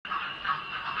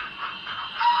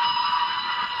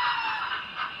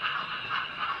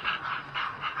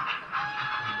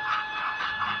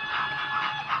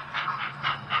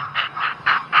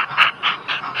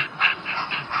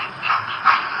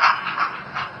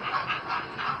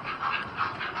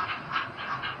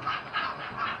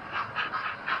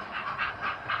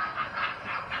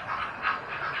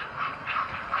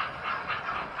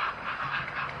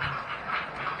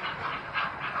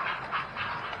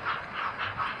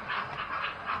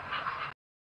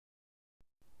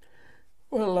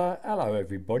Well, hello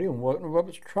everybody and welcome to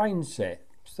Robert's train set.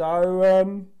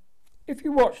 So if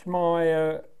you watched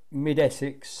my Mid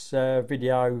Essex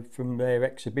video from their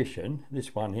exhibition,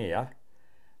 this one here,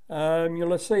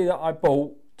 you'll see that I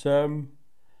bought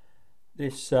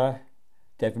this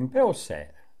Devon Belle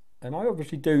set, and I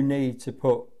obviously do need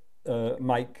to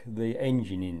make the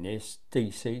engine in this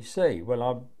DCC.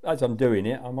 Well, as I'm doing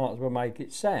it, I might as well make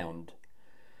it sound.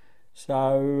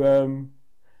 So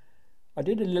I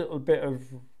did a little bit of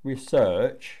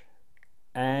research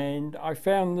and I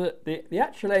found that the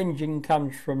actual engine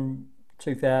comes from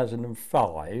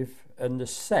 2005 and the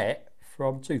set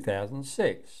from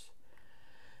 2006.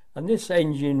 And this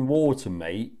engine water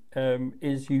meet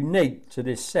is unique to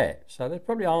this set, so there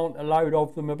probably aren't a load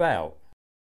of them about.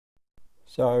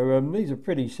 So these are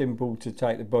pretty simple to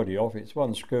take the body off. It's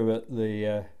one screw at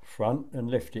the front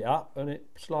and lift it up and it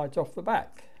slides off the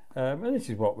back. And this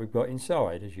is what we've got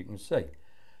inside, as you can see.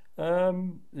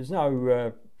 There's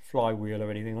no flywheel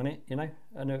or anything on it, you know,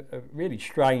 and a really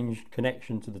strange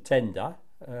connection to the tender,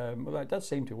 although it does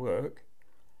seem to work.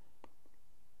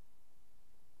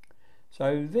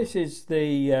 So this is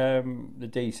the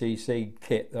DCC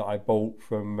kit that I bought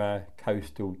from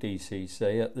Coastal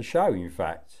DCC at the show, in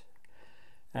fact.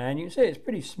 And you can see it's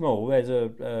pretty small. There's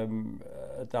a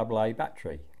AA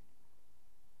battery.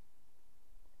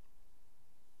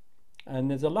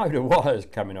 And there's a load of wires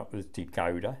coming up with this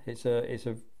decoder. It's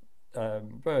a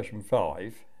version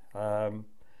 5, and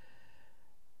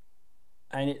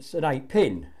it's an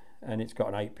 8-pin, and it's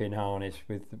got an 8-pin harness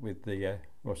with the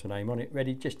what's the name on it,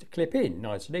 ready just to clip in,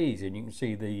 nice and easy. And you can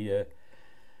see the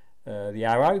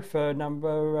arrow for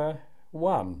number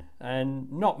 1,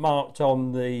 and not marked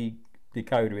on the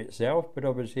decoder itself, but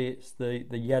obviously it's the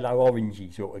yellow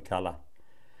orangey sort of colour.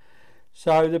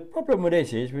 So the problem with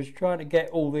this was trying to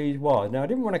get all these wires. Now I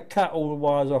didn't want to cut all the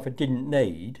wires off I didn't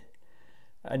need,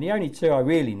 and the only two I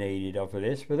really needed off of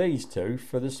this were these two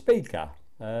for the speaker.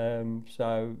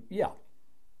 So yeah,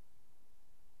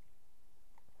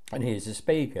 and here's the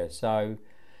speaker. So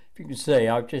if you can see,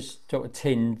 I've just sort of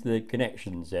tinned the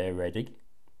connections there ready,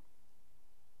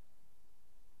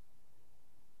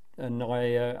 and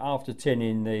I after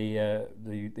tinning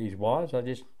these wires, I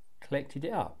just collected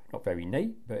it up. Not very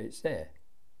neat, but it's there.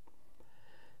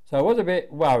 So I was a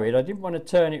bit worried. I didn't want to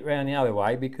turn it round the other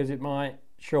way because it might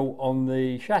short on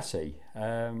the chassis.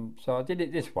 So I did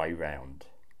it this way round.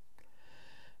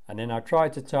 And then I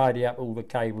tried to tidy up all the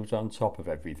cables on top of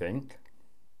everything.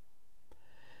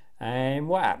 And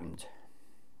what happened?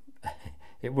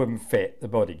 It wouldn't fit the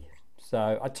body.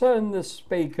 So I turned the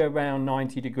speaker around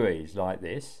 90 degrees like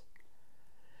this.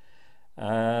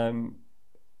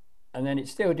 And then it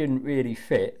still didn't really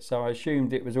fit, so I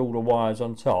assumed it was all the wires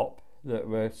on top that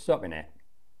were stopping it.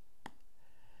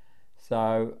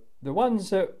 So the ones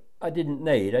that I didn't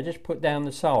need, I just put down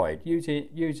the side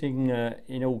using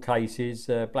in all cases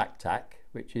black tack,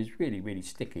 which is really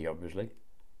sticky obviously.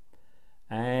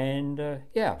 And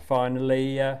yeah,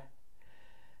 finally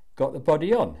got the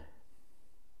body on.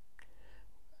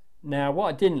 Now what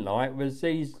I didn't like was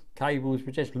these cables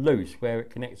were just loose where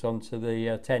it connects onto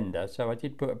the tender, so I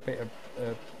did put a bit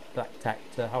of black tack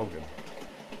to hold them.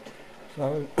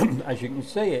 So as you can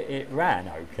see, it ran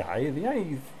okay. The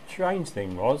only strange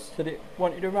thing was that it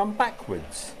wanted to run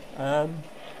backwards.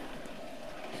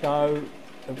 So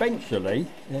eventually,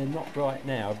 not right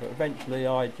now, but eventually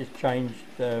I just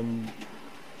changed,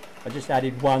 I just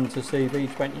added one to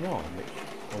CV29, which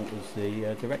alters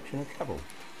the direction of travel.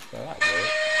 So that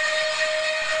worked.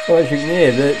 So as you can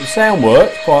hear, the sound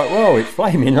works quite well. It's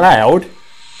flaming loud,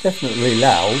 definitely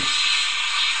loud.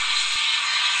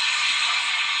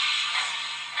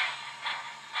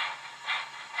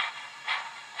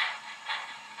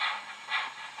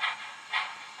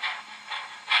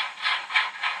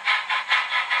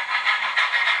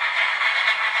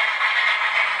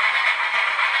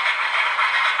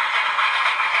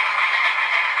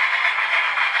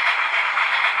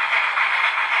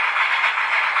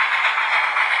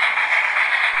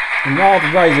 And rather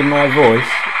than raising my voice,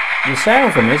 the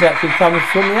sound from this actually comes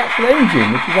from the actual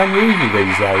engine, which is unusual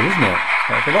these days, isn't it?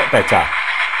 So it's a lot better.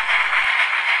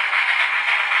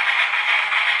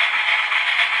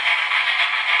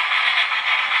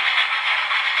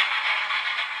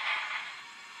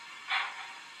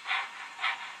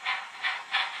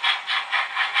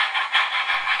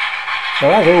 So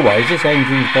as always, this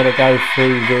engine's got to go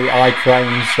through the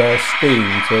iTrains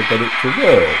scheme to get it to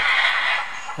work.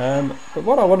 But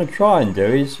what I want to try and do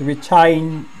is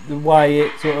retain the way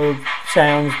it sort of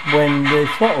sounds when the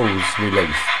throttle's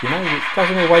released, you know, which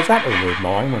doesn't always happen with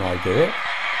mine when I do it.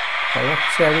 So we'll have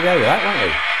to see how we go with that, won't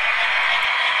we?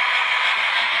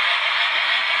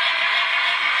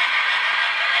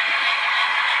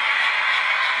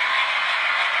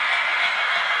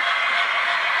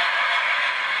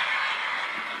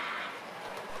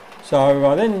 So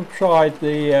I then tried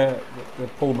the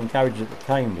Pullman carriages that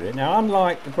came with it. Now,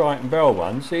 unlike the Bright and Bell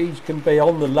ones, these can be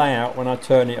on the layout. When I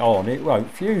turn it on, it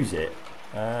won't fuse it.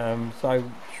 So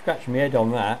scratching my head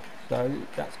on that, so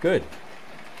that's good.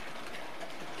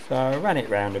 So I ran it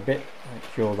round a bit, make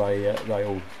sure they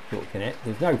all sort of connect.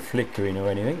 There's no flickering or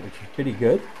anything, which is pretty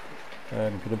good,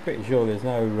 because I'm pretty sure there's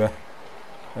no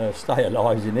stay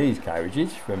alive in these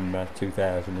carriages from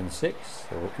 2006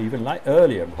 or even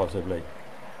earlier possibly.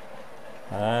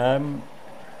 And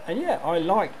yeah,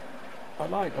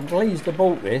 I'm pleased I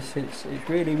bought this. It's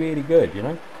really good, you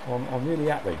know. I'm really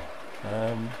happy.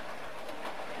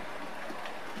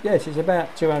 Yes, it's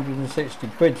about 260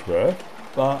 quid's worth,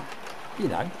 but you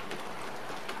know,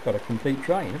 got a complete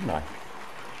train, haven't I?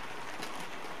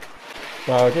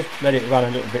 So I just let it run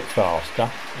a little bit faster,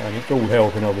 and it's all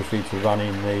helping obviously to run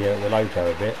in the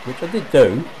loco a bit, which I did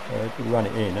do. I did run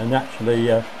it in, and actually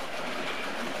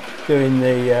doing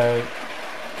the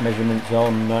measurements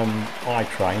on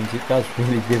iTrains, it does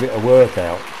really give it a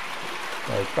workout.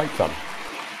 So it's great fun.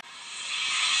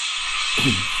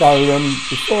 So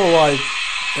before I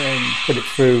put it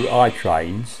through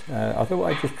iTrains, I thought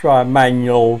I'd just try a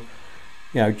manual,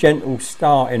 you know, gentle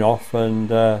starting off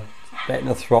and letting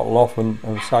the throttle off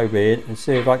and so be it, and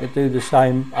see if I could do the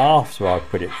same after I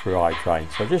put it through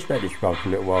iTrains. So just let this run for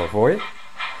a little while for you,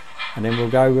 and then we'll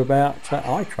go about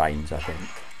iTrains, I think.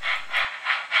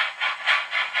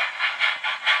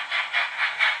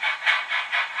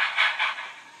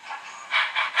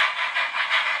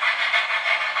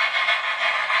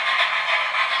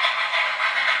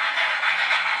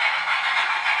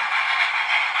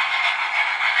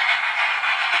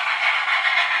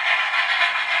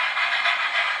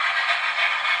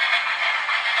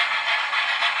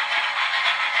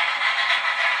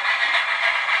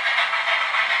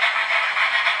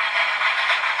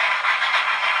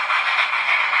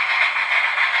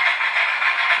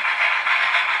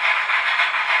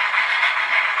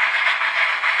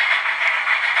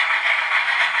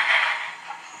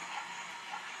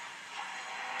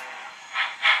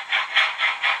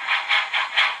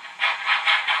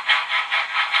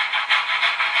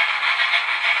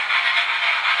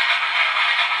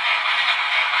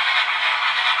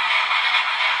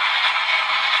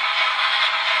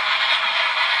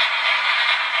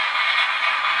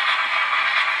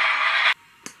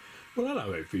 Well,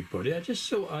 hello everybody. I just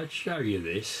thought I'd show you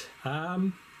this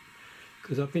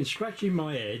because I've been scratching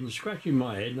my head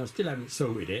and I still haven't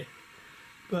sorted it.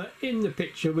 But in the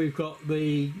picture we've got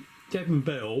the Devon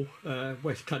Belle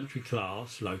West Country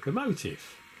class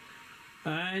locomotive,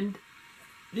 and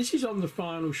this is on the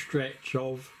final stretch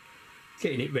of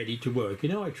getting it ready to work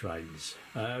in iTrains.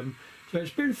 So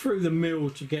it's been through the mill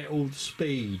to get all the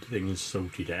speed things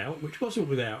sorted out, which wasn't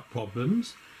without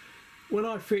problems. When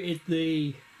I fitted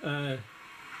the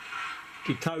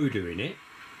decoder in it,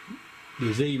 the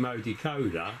Zemo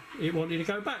decoder, it wanted to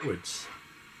go backwards.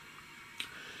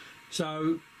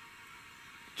 So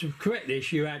to correct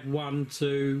this, you add 1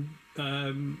 to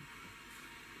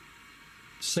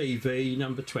CV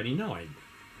number 29,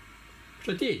 which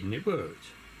I did, and it worked.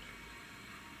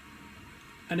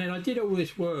 And then I did all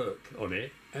this work on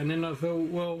it, and then I thought,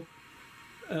 well,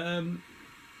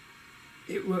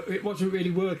 it wasn't really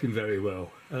working very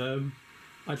well.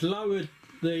 I'd lowered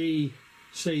the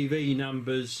CV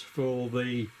numbers for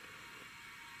the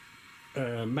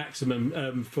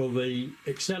maximum for the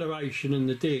acceleration and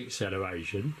the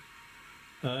deacceleration,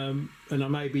 and I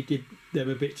maybe did them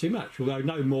a bit too much, although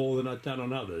no more than I'd done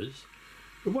on others.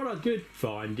 But what I did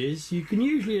find is you can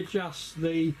usually adjust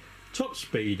the top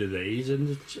speed of these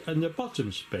and the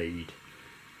bottom speed,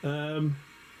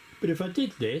 but if I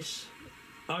did this,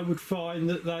 I would find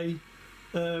that they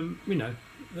you know,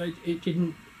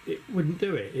 it wouldn't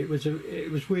do it. It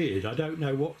was weird. I don't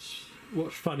know what's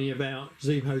funny about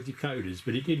Zemo decoders,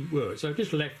 but it didn't work, so I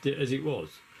just left it as it was.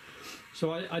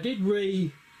 So I did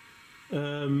redo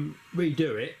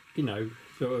it, you know,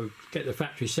 sort of get the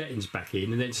factory settings back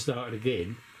in and then start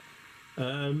again.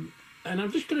 And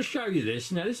I'm just going to show you this.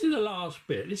 Now this is the last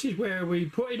bit. This is where we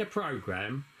put in a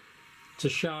program to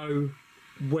show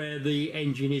where the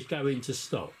engine is going to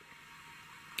stop.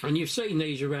 And you've seen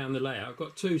these around the layout. I've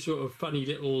got two sort of funny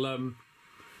little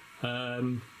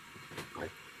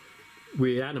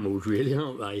weird animals, really,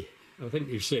 aren't they? I think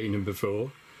you've seen them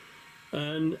before.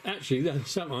 And actually,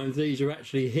 sometimes these are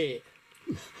actually hit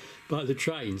by the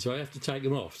train, so I have to take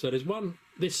them off. So there's one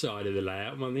this side of the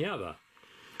layout and one the other.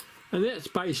 And that's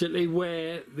basically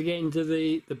where the end of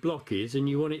the block is, and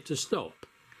you want it to stop.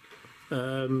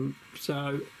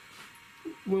 So,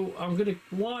 well, I'm going to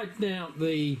widen out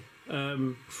the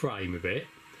frame a bit.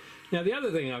 Now the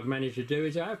other thing I've managed to do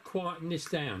is I have quietened this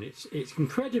down. It's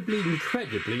incredibly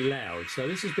loud. So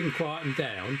this has been quietened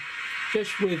down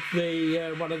just with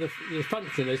the one of the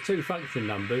function. There's two function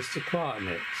numbers to quieten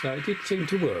it. So it did seem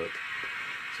to work.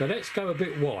 So let's go a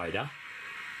bit wider.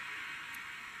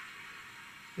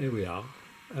 There we are.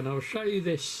 And I'll show you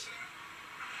this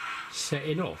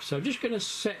setting off. So I'm just going to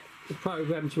set the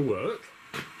program to work.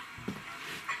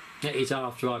 That is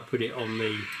after I put it on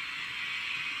the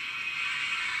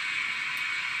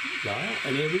right,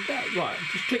 and here we go. Right,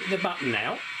 just click the button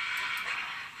now.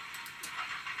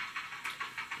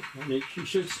 And it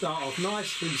should start off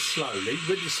nice and slowly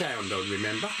with the sound on,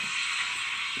 remember.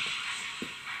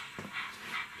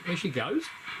 There she goes.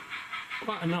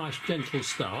 Quite a nice gentle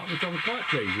start, which I'm quite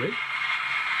pleased with.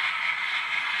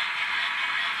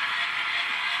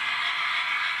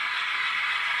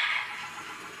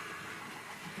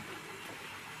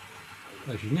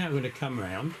 So she's now going to come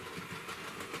round.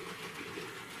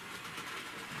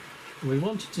 We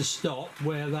wanted to stop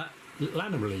where that little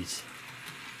animal is.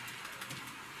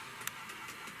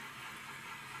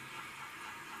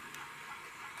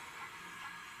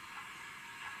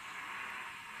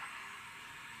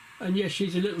 And yes,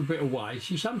 she's a little bit away.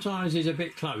 She sometimes is a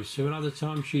bit closer and other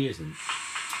times she isn't.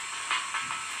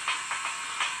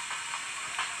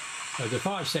 So the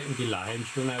 5-second delay and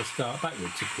she'll now start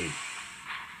backwards again.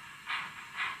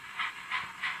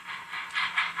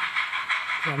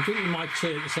 So I'm drinking my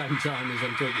tea at the same time as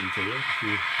I'm talking to you, if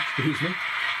you excuse me.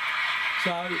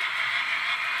 So,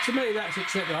 to me that's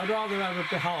acceptable. I'd rather have a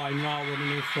behind rather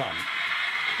than in front.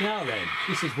 Now then,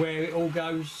 this is where it all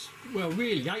goes, well,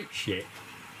 really ape shit.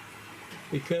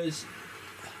 Because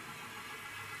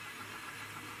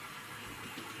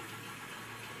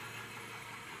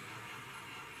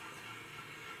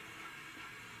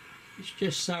it's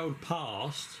just sailed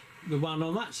past the one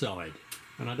on that side.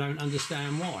 And I don't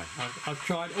understand why. I've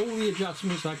tried all the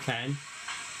adjustments I can,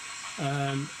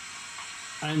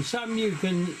 and some you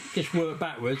can just work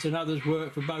backwards and others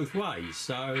work for both ways.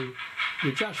 So you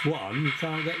adjust one, you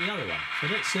can't get the other one. So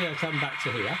let's see, I come back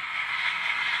to here.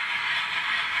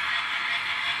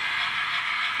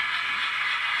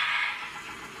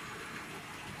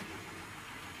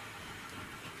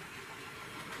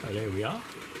 So there we are.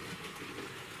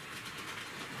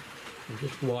 I'll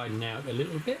just widen out a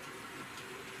little bit.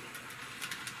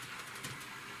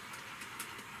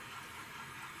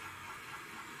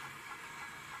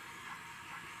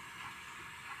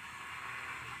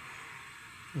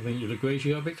 I think you'll agree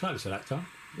she got a bit closer that time.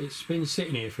 It's been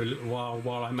sitting here for a little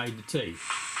while I made the tea.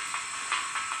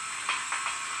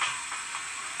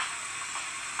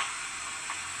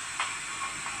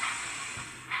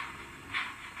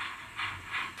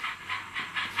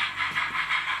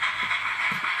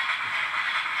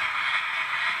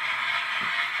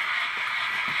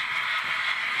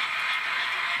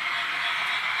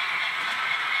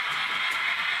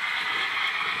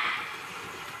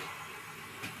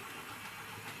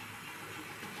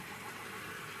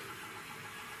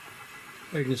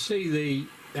 You can see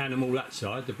the animal that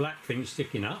side, the black thing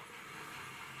sticking up.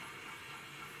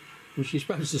 And she's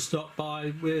supposed to stop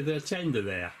by with a tender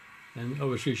there. And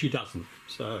obviously she doesn't,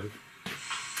 so.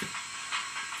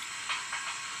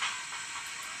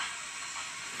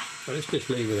 So let's just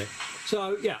leave with it.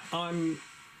 So yeah, I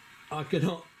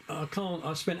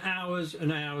spent hours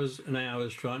and hours and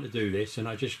hours trying to do this and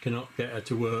I just cannot get her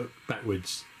to work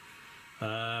backwards. So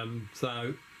I'm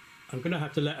going to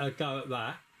have to let her go at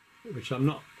that, which I'm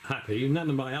not happy. None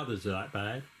of my others are that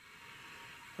bad.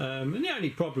 And the only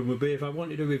problem would be if I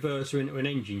wanted to reverse her into an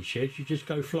engine shed, you just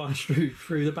go flying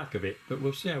through the back of it. But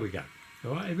we'll see how we go.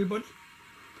 All right, everybody?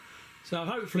 So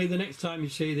hopefully the next time you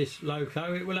see this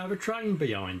loco, it will have a train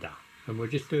behind her. And we'll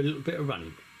just do a little bit of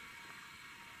running.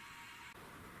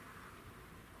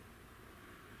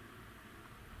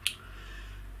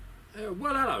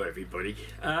 Well, hello everybody.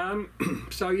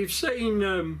 So you've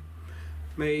seen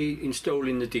me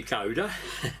installing the decoder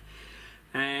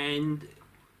and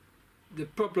the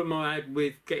problem I had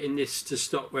with getting this to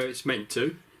stop where it's meant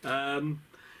to,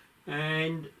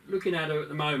 and looking at her at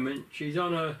the moment, she's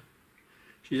on a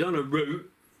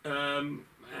route,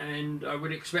 and I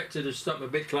would expect her to stop a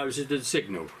bit closer to the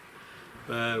signal,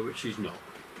 which she's not.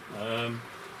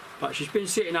 But she's been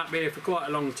sitting up here for quite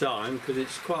a long time because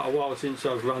it's quite a while since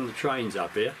I've run the trains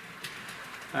up here,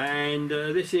 and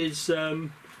this is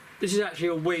actually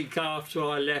a week after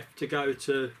I left to go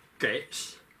to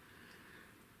Getz,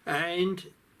 and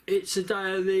it's a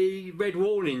day of the red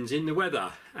warnings in the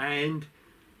weather. And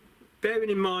bearing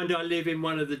in mind I live in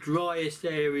one of the driest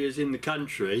areas in the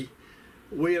country,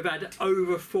 we have had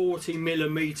over 40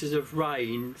 millimetres of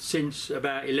rain since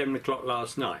about 11 o'clock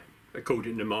last night.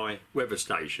 according to my weather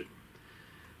station,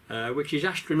 which is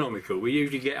astronomical. We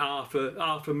usually get half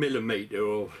a millimetre,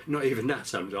 or not even that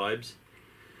sometimes.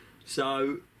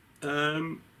 So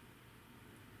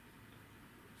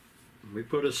we've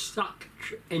got a stuck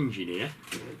engine here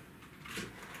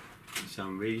for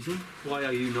some reason. Why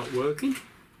are you not working?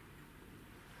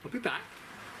 I'll be back.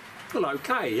 Well,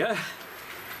 okay, yeah.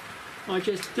 I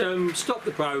just stopped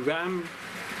the programme,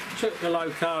 took the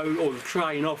loco or the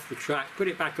train off the track, put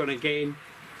it back on again,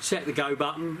 set the go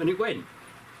button, and it went.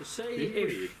 To see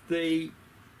if the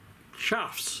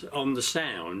chuffs on the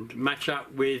sound match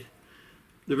up with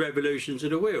the revolutions of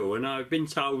the wheel, and I've been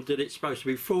told that it's supposed to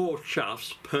be 4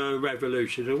 chuffs per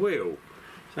revolution of the wheel.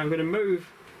 So I'm going to move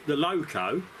the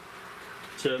loco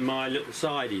to my little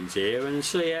sidings here and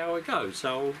see how it goes.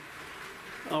 So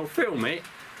I'll film it,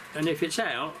 and if it's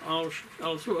out, I'll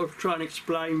sort of try and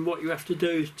explain what you have to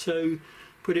do to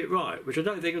put it right, which I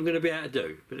don't think I'm going to be able to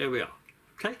do, but there we are.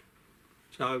 Okay,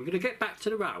 so I'm going to get back to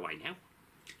the railway now.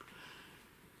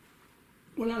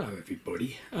 Well, hello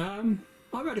everybody.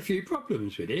 I've had a few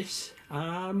problems with this,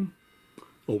 or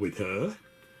with her.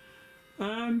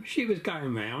 She was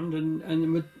going round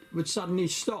and would suddenly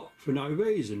stop for no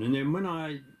reason, and then when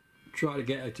I tried to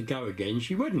get her to go again,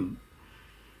 she wouldn't.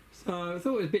 So I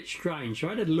thought it was a bit strange, so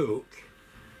I had a look,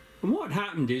 and what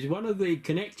happened is one of the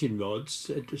connecting rods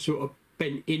had sort of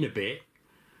bent in a bit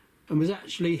and was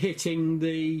actually hitting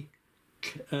the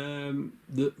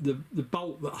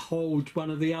bolt that holds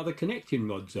one of the other connecting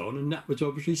rods on, and that was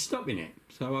obviously stopping it.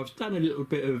 So I've done a little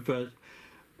bit of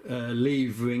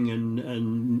levering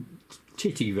and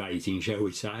titivating, shall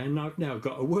we say, and I've now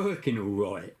got it working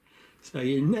all right. So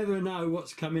you never know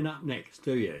what's coming up next,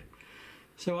 do you?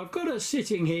 So I've got her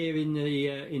sitting here in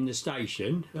the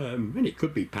station, and it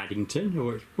could be Paddington,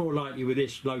 or it's more likely with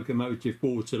this locomotive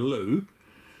Waterloo.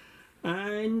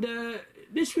 And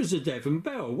this was a Devon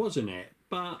Belle, wasn't it?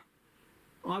 But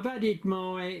I've added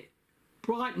my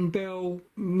Brighton Belle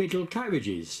middle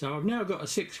carriages, so I've now got a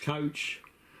 6-coach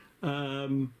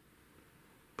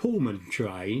Pullman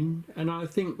train, and I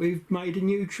think we've made a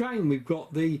new train. We've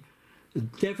got the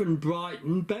Devon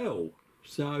Brighton Belle.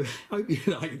 So hope you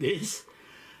like this.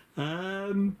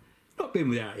 Not been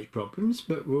without its problems,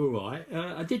 but we're all right.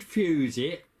 I did fuse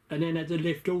it, and then had to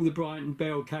lift all the Brighton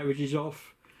Belle carriages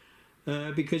off.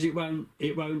 Because it won't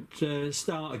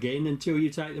start again until you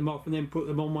take them off and then put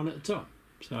them on one at a time.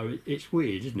 So it's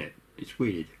weird, isn't it? It's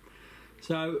weird.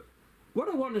 So what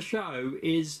I want to show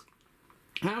is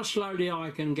how slowly I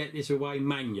can get this away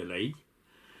manually,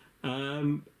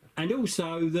 and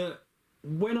also that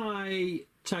when I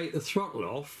take the throttle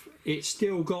off, it's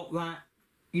still got that,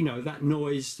 you know, that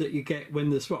noise that you get when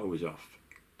the throttle is off.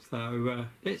 So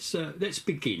let's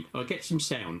begin. I'll get some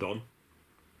sound on.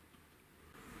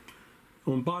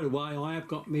 Oh, and by the way, I have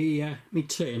got me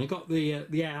tea, and I got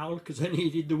the owl because I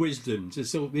needed the wisdom to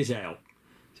sort this out.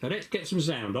 So let's get some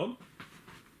sound on.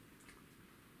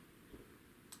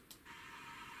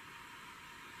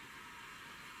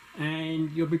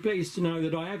 And you'll be pleased to know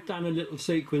that I have done a little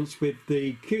sequence with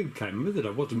the cube camera that I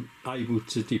wasn't able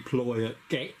to deploy at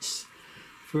Getz,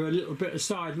 for a little bit of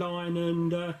sideline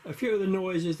and a few of the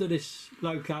noises that this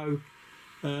loco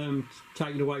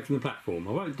taken away from the platform.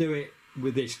 I won't do it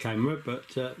with this camera,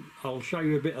 but I'll show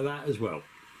you a bit of that as well.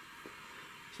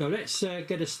 So let's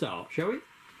get a start, shall we?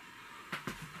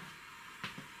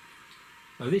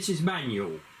 So this is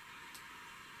manual.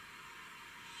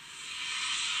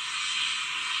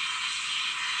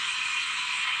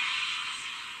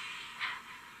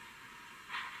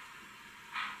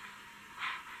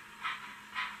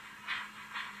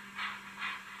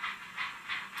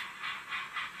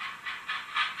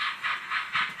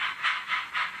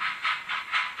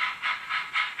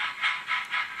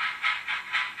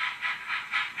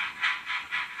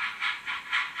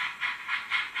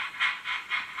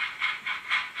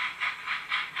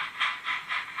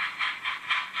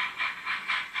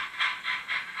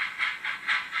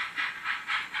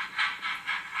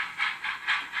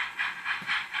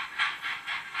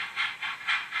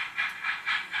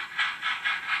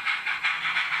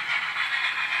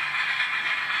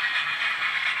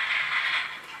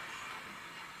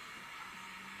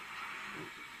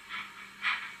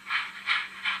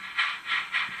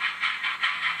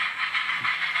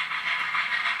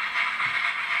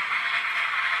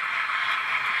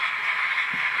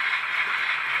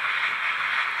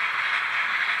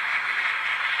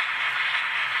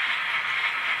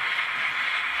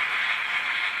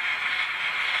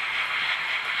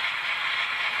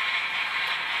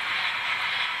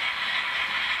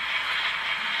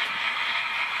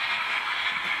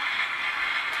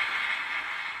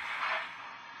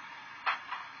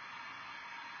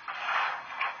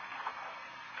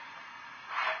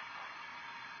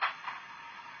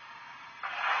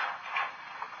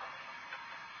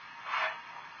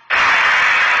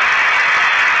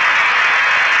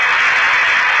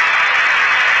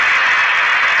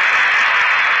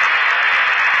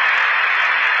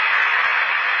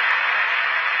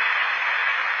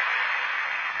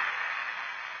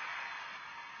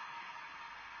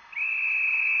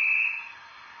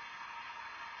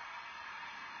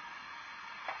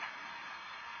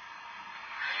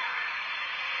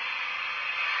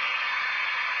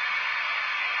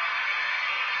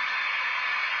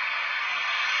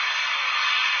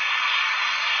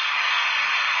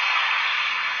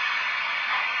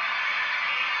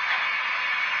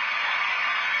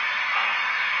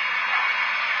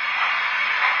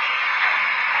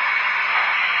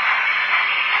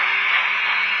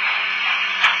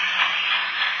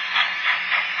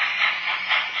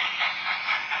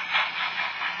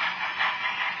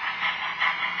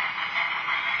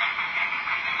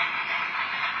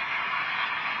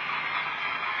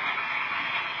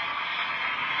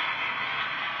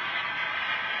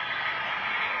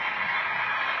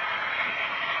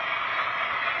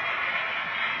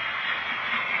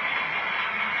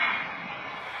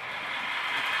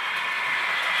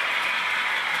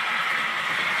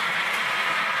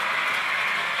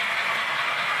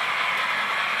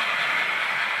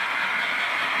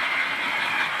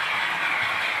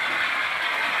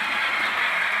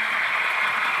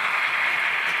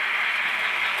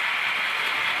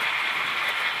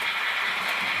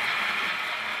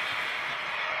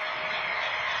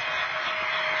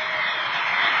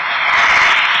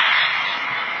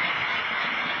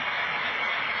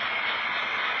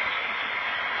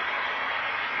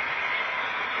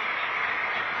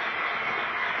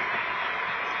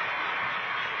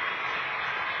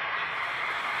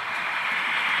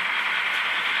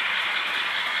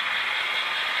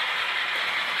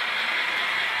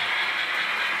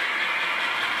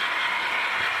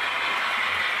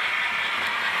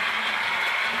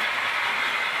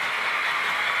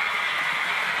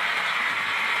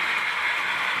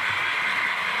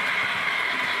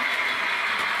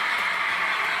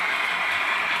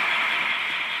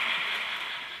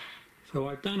 So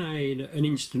I've done an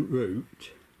instant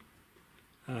route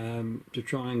to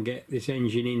try and get this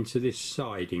engine into this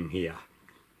siding here,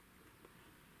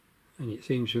 and it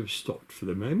seems to have stopped for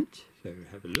the moment, so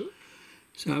have a look.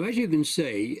 So as you can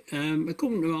see,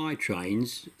 according to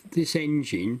iTrains, this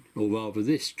engine, or rather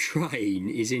this train,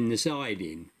 is in the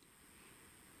siding.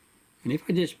 And if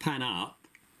I just pan up,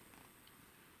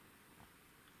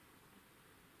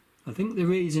 I think the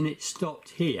reason it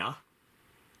stopped here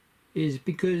is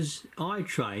because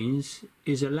iTrains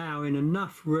is allowing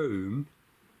enough room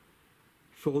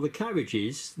for the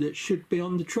carriages that should be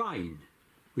on the train,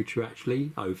 which are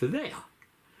actually over there.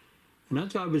 And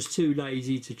as I was too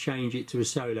lazy to change it to a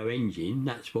solo engine,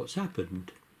 that's what's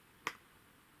happened.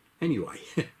 Anyway,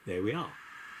 there we are.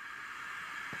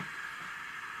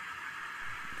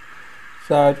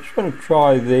 So I just want to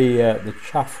try the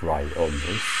chuff rate on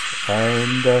this,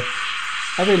 and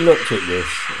having looked at this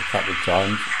a couple of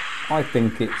times, I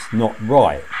think it's not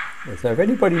right. So if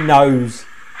anybody knows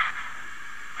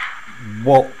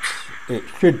what it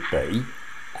should be,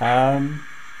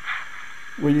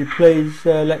 will you please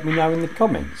let me know in the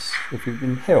comments if you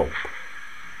can help.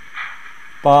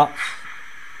 But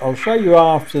I'll show you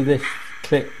after this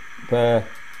clip goes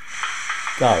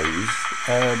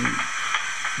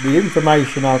the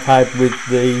information I've had with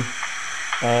the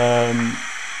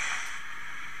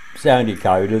sound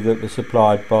decoder that was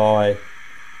supplied by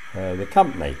the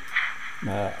company,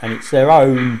 and it's their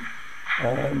own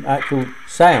actual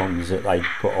sounds that they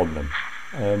put on them,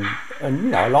 and you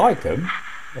know, I like them,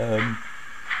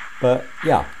 but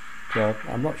yeah, so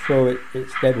I'm not sure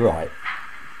it's dead right.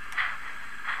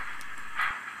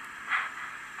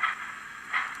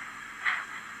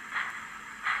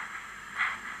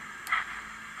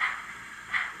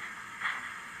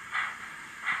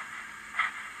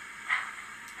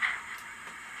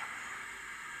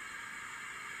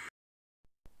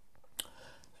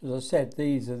 As I said,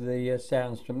 these are the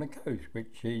sounds from the coast,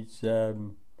 which is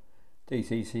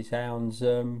DCC Sounds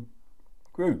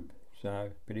group, so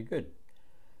pretty good.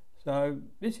 So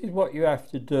this is what you have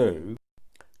to do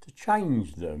to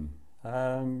change them.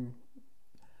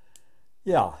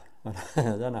 Yeah, I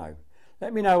don't know.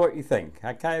 Let me know what you think.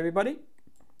 Okay, everybody?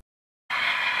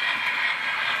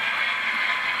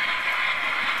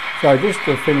 So just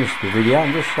to finish the video,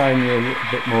 I'm just showing you a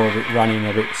little bit more of it running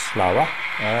a bit slower.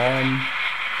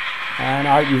 And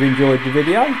I hope you've enjoyed the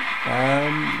video.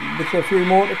 There's a few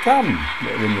more to come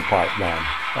that are in the pipeline.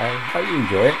 So hope you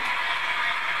enjoy it.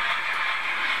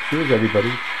 Cheers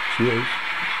everybody. Cheers.